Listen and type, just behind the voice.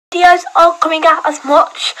videos aren't coming out as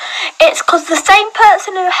much, it's because the same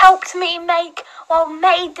person who helped me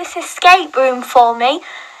made this escape room for me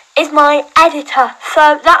is my editor,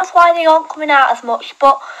 so that's why they aren't coming out as much.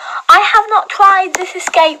 But I have not tried this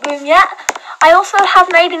escape room yet. I also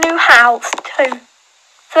have made a new house too,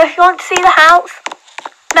 so if you want to see the house,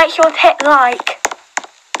 make sure to hit like.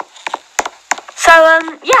 So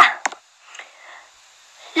yeah,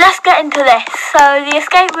 let's get into this. So the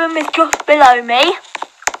escape room is just below me.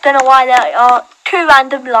 Don't know why there are two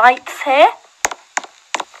random lights here,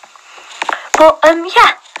 but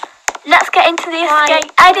yeah, let's get into the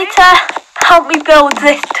escape. Editor helped me build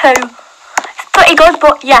this too. It's pretty good,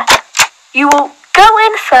 but yeah, you will go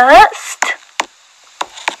in first,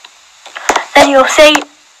 then you'll see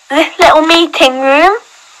this little meeting room.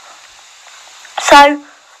 So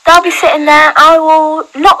they'll be sitting there. I will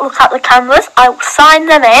not look at the cameras, I will sign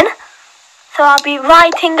them in. So I'll be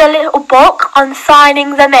writing a little book on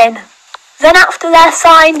signing them in. Then after they're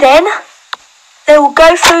signed in, they will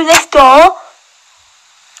go through this door,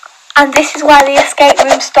 and this is where the escape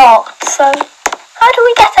room starts. So how do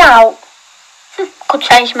we get out? Could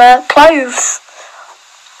change my clothes.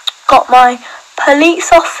 Got my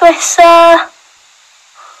police officer.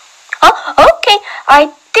 Oh, okay.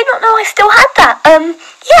 I did not know I still had that.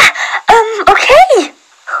 Okay.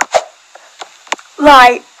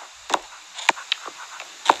 Right.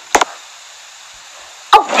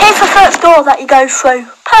 Oh, here's the first door that you go through.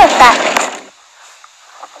 Perfect.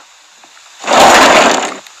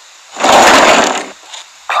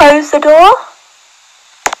 Close the door.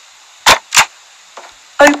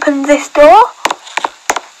 Open this door.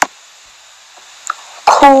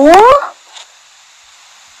 Cool.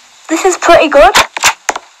 This is pretty good.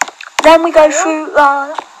 Then we go through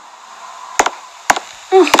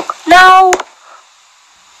now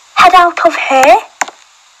head out of here.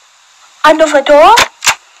 Another door.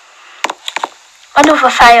 Another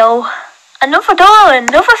fail. Another door,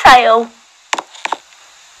 another fail.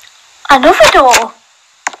 Another door.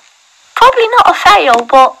 Probably not a fail,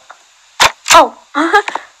 but oh.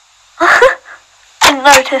 Didn't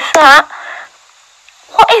notice that.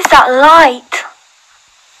 What is that light?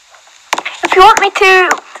 If you want me to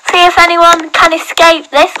see if anyone can escape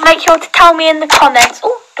this, make sure to tell me in the comments.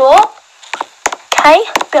 Oh, door. Okay,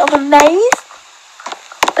 bit of a maze.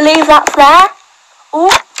 Believe that's there.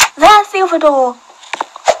 Oh, there's the other door.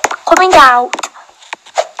 Coming out.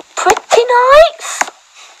 Pretty nice.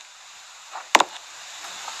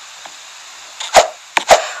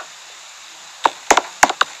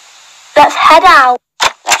 Let's head out.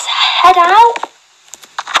 Let's head out.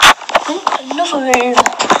 Another room.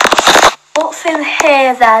 What's in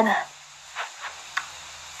here then?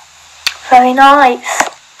 Very nice.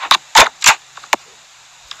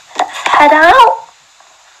 Let's head out.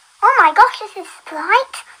 Oh my gosh, this is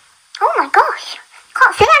bright. Oh my gosh,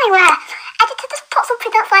 can't see anywhere. Editor, just put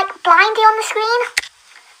something that's like blindy on the screen.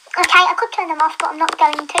 Okay, I could turn them off, but I'm not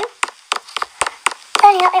going to. It's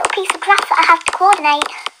only that little piece of grass that I have to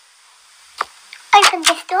coordinate. Open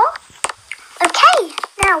this door. Okay,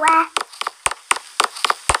 now where?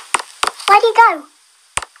 Where do you go?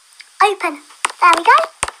 Open. There we go.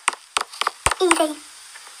 Easy.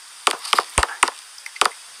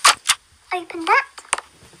 Open that.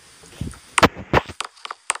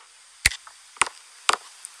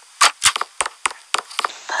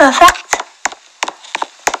 Perfect.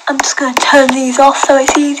 I'm just going to turn these off so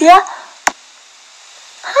it's easier.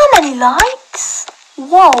 How many lights?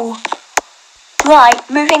 Whoa. Right,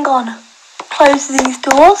 moving on. Close these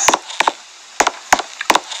doors.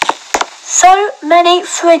 So many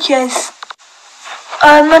fridges.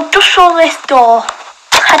 I just saw this door.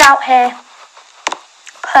 Head out here.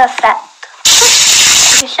 Perfect.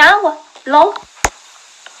 Take a shower. Lol.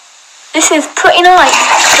 This is pretty nice.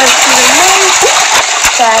 Go through the maze.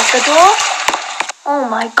 There's the door. Oh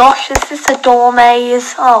my gosh, is this a door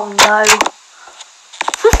maze? Oh no.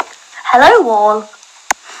 Hello wall.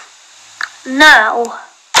 Now,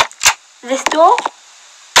 this door.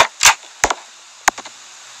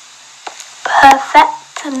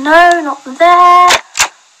 Perfect. No, not there.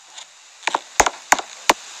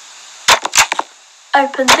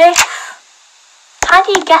 Open this. How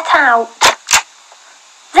do you get out?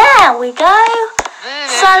 There we go.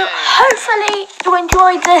 So hopefully you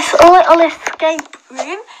enjoyed this little escape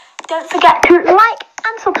room. Don't forget to like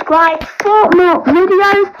and subscribe for more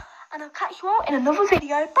videos, and I'll catch you all in another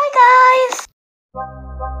video. Bye guys.